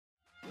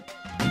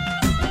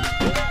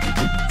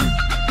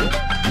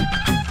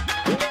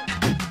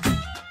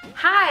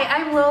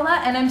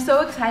Lola, and I'm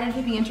so excited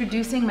to be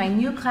introducing my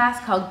new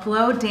class called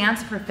GLOW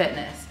Dance for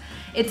Fitness.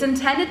 It's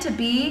intended to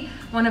be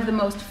one of the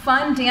most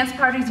fun dance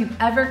parties you've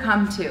ever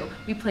come to.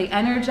 We play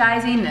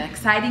energizing and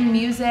exciting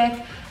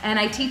music, and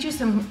I teach you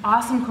some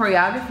awesome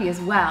choreography as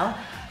well.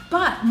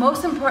 But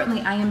most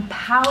importantly, I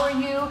empower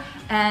you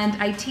and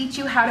I teach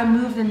you how to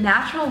move the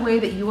natural way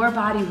that your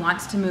body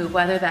wants to move,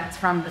 whether that's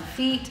from the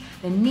feet,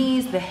 the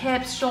knees, the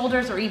hips,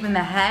 shoulders, or even the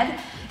head.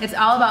 It's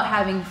all about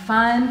having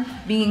fun,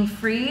 being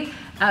free,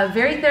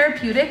 very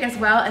therapeutic as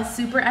well as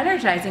super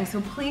energizing.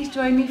 So please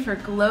join me for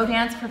GLOW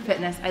Dance for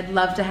Fitness. I'd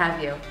love to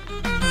have you.